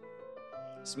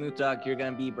 Smooth talk, you're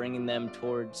going to be bringing them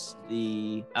towards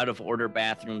the out-of-order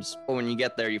bathrooms. But when you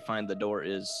get there, you find the door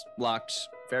is locked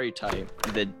very tight.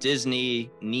 The Disney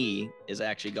knee is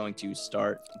actually going to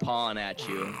start pawing at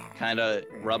you, kind of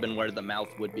rubbing where the mouth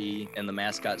would be in the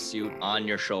mascot suit on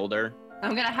your shoulder.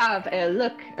 I'm gonna have a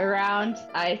look around.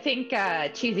 I think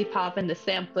Cheesy Pop and the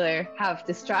Sampler have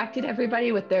distracted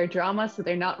everybody with their drama, so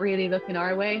they're not really looking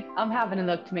our way. I'm having a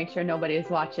look to make sure nobody is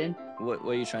watching. What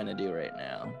are you trying to do right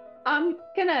now? I'm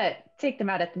gonna take them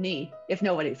out at the knee if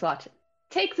nobody's watching.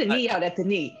 Take the knee out at the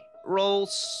knee. Roll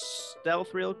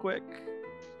stealth real quick.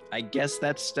 I guess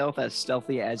that's stealth, as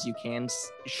stealthy as you can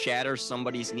shatter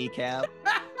somebody's kneecap.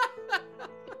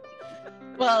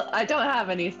 Well, I don't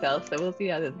have any stealth, so we'll see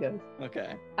how this goes.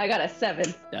 Okay. I got a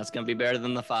 7. That's going to be better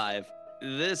than the 5.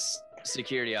 This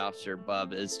security officer,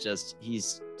 Bub,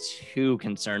 he's too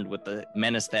concerned with the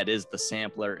menace that is the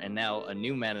Sampler, and now a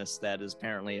new menace that is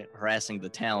apparently harassing the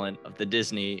talent of the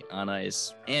Disney on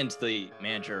Ice and the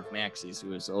manager of Maxie's,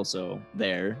 who is also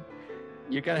there.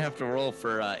 You're going to have to roll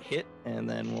for a hit, and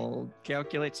then we'll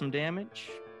calculate some damage.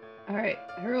 All right,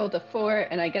 I rolled a 4,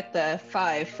 and I get the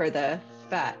 5 for the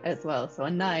bat as well, so a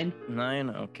 9. 9,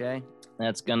 okay.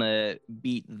 That's gonna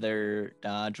beat their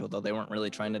dodge, although they weren't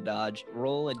really trying to dodge.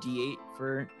 Roll a d8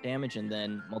 for damage and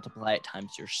then multiply it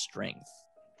times your strength.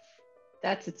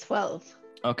 That's a 12.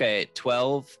 Okay,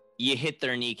 12. You hit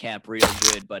their kneecap real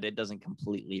good, but it doesn't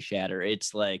completely shatter.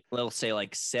 It's like, we'll say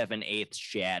like 7/8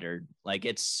 shattered. Like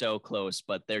it's so close,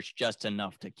 but there's just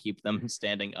enough to keep them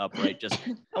standing upright. Just,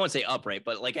 I won't say upright,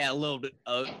 but like at a little bit,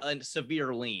 a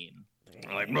severe lean.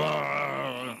 Like,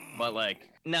 but like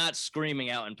not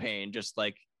screaming out in pain, just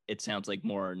like it sounds like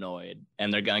more annoyed.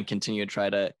 And they're going to continue to try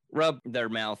to rub their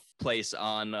mouth place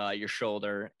on your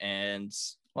shoulder. And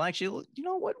well, actually, you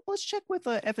know what? Let's check with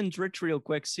Evans Rich real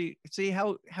quick. See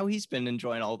how he's been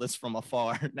enjoying all this from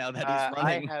afar now that he's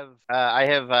running. I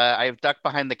have ducked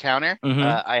behind the counter.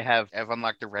 Mhm. I've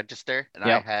unlocked the register, and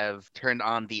Yep. I have turned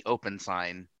on the open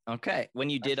sign. Okay. When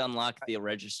you did unlock the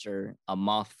register, a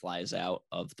moth flies out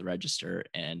of the register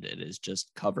and it is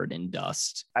just covered in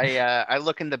dust. I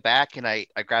look in the back and I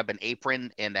grab an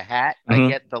apron and a hat. Mhm. I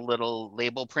get the little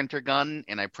label printer gun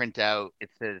and I print out, it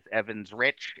says Evans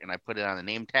Rich, and I put it on a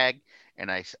name tag,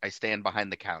 and I stand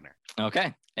behind the counter.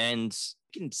 Okay. And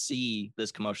you can see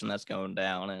this commotion that's going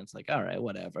down, and it's like, all right,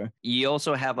 whatever. You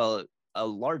also have a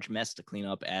large mess to clean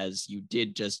up, as you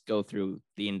did just go through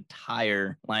the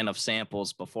entire line of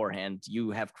samples beforehand.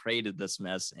 You have created this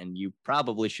mess and you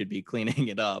probably should be cleaning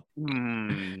it up.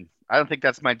 I don't think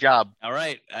that's my job. All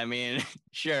right. I mean,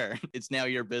 sure. It's now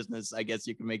your business. I guess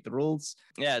you can make the rules.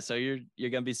 Yeah. So you're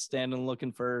going to be standing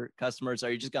looking for customers.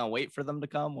 Are you just going to wait for them to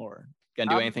come, or going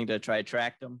to do anything to try to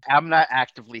attract them? I'm not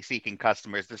actively seeking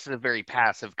customers. This is a very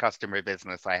passive customer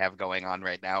business I have going on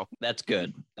right now. That's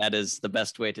good. That is the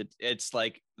best way to, it's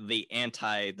like the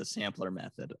sampler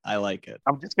method. I like it.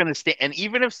 I'm just going to stay. And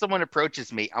even if someone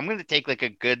approaches me, I'm going to take like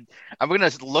I'm going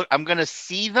to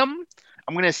see them.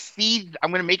 I'm going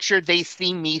to make sure they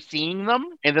see me seeing them.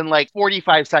 And then like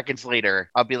 45 seconds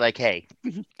later, I'll be like, hey.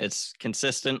 It's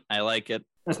consistent. I like it.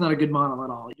 That's not a good model at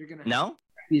all. You're going to No?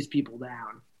 these people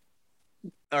down.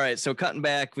 All right, so cutting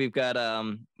back, we've got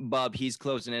Bob. He's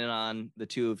closing in on the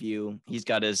two of you. He's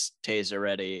got his taser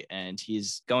ready, and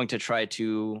he's going to try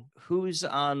to... Who's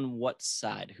on what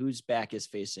side? Whose back is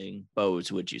facing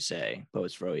Bose, would you say?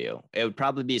 Bose Froyo. It would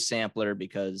probably be Sampler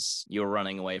because you're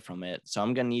running away from it. So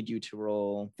I'm going to need you to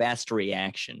roll fast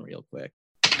reaction real quick.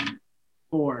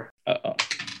 4. Uh-oh.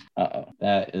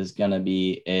 That is going to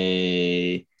be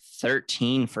a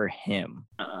 13 for him.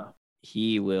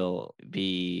 He will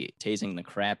be tasing the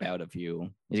crap out of you.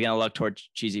 He's going to look towards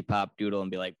Cheesy Pop Doodle and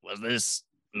be like, was this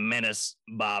menace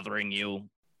bothering you?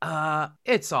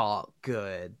 It's all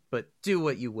good, but do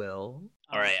what you will.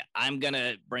 All right, I'm going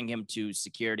to bring him to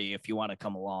security if you want to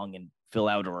come along and fill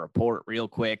out a report real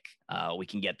quick. We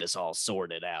can get this all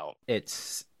sorted out.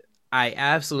 I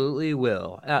absolutely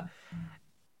will.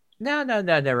 No,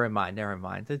 never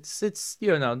mind. It's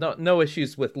no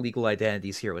issues with legal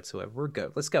identities here whatsoever. We're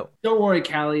good. Let's go. Don't worry,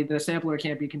 Callie. The sampler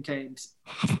can't be contained.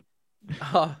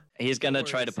 He's going to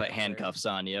try to put handcuffs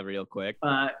on you real quick.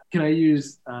 Can I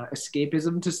use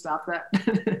escapism to stop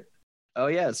that? Oh,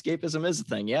 yeah. Escapism is a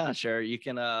thing. Yeah, sure. You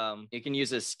can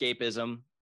use escapism.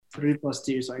 3 +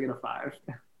 2, so I get a 5.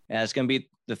 Yeah, it's going to be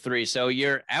the 3. So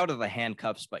you're out of the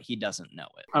handcuffs, but he doesn't know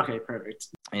it. Okay, perfect.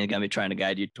 And he's going to be trying to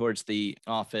guide you towards the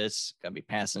office, going to be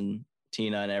passing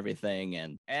Tina and everything.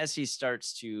 And as he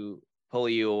starts to pull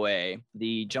you away,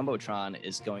 the Jumbotron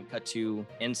is going cut to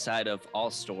inside of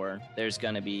All Store. There's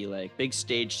going to be like big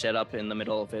stage set up in the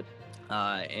middle of it.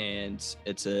 And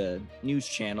it's a news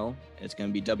channel. It's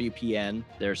going to be WPN.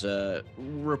 There's a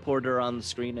reporter on the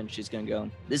screen, and she's going to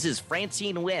go, "This is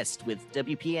Francine West with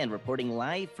WPN reporting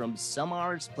live from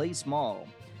Summers Place Mall.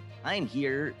 I'm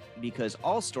here because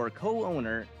All Store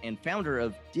co-owner and founder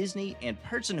of Disney and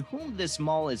person whom this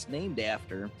mall is named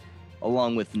after,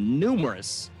 along with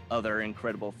numerous other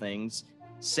incredible things,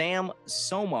 Sam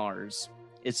Somars,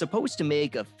 is supposed to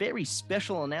make a very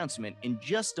special announcement in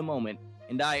just a moment,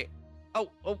 and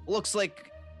looks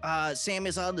like Sam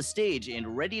is on the stage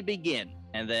and ready to begin."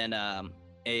 And then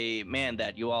a man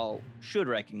that you all should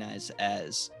recognize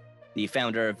as the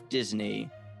founder of Disney,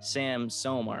 Sam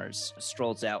Somars,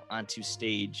 strolls out onto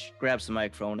stage, grabs the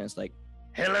microphone, and is like,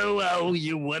 "Hello, all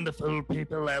you wonderful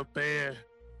people out there,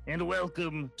 and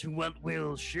welcome to what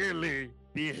will surely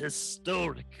be a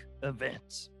historic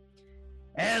event.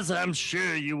 As I'm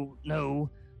sure you know,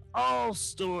 All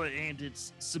Store and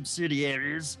its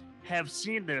subsidiaries have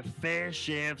seen their fair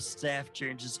share of staff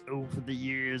changes over the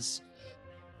years,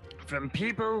 from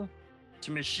people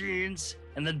to machines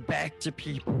and then back to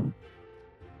people.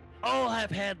 All have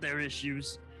had their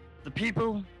issues. The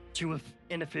people, too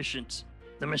inefficient.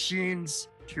 The machines,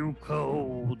 too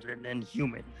cold and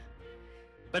inhuman.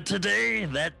 But today,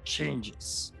 that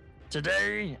changes.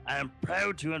 Today, I'm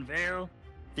proud to unveil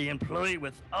the employee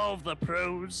with all of the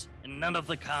pros and none of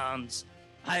the cons.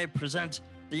 I present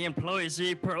the Employee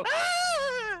Z Pro.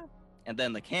 And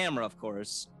then the camera, of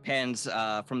course, pans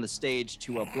from the stage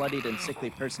to a bloodied and sickly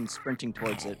person sprinting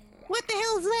towards it. What the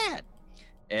hell is that?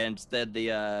 And then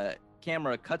the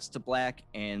camera cuts to black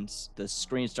and the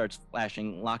screen starts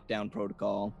flashing lockdown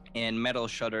protocol, and metal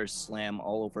shutters slam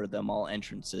all over the mall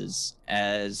entrances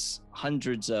as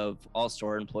hundreds of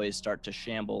All-Store employees start to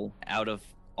shamble out of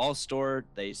All-Store.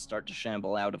 They start to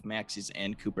shamble out of Max's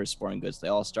and Cooper's Sporting Goods. They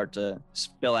all start to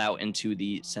spill out into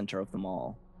the center of the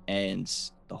mall, and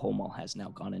the whole mall has now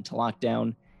gone into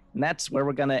lockdown. And that's where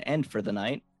we're going to end for the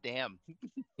night. Damn.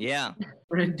 Yeah.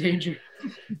 We're in danger.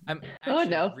 I'm Oh, actually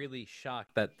no. really shocked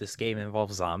that this game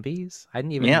involves zombies. I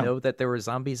didn't even Yeah. know that there were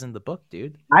zombies in the book,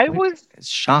 dude. It's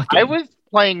shocking. I was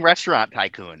playing Restaurant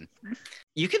Tycoon.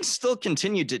 You can still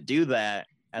continue to do that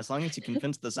as long as you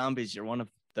convince the zombies you're one of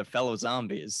the fellow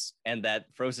zombies and that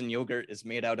frozen yogurt is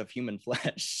made out of human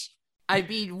flesh. I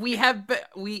mean, we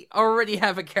already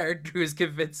have a character who's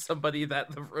convinced somebody that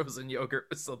the frozen yogurt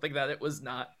was something that it was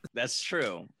not. That's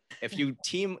true. If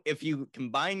you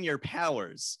combine your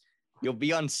powers, you'll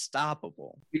be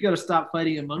unstoppable. We gotta stop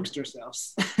fighting amongst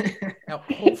ourselves. Now,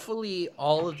 hopefully,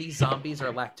 all of these zombies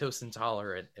are lactose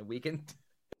intolerant, and we can.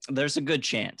 There's a good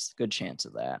chance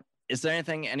of that. Is there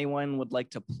anything anyone would like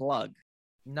to plug?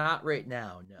 Not right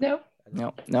now. No.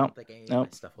 Nope. I don't think any of my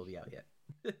Nope. stuff will be out yet.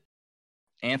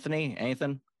 Anthony,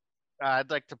 anything?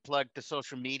 I'd like to plug the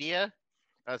social media,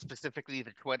 specifically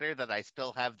the Twitter that I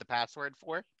still have the password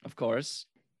for. Of course.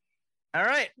 All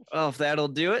right. Well, if that'll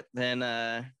do it, then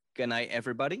good night,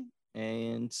 everybody,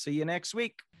 and see you next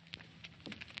week.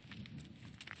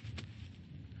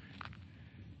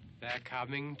 They're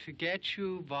coming to get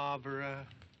you, Barbara.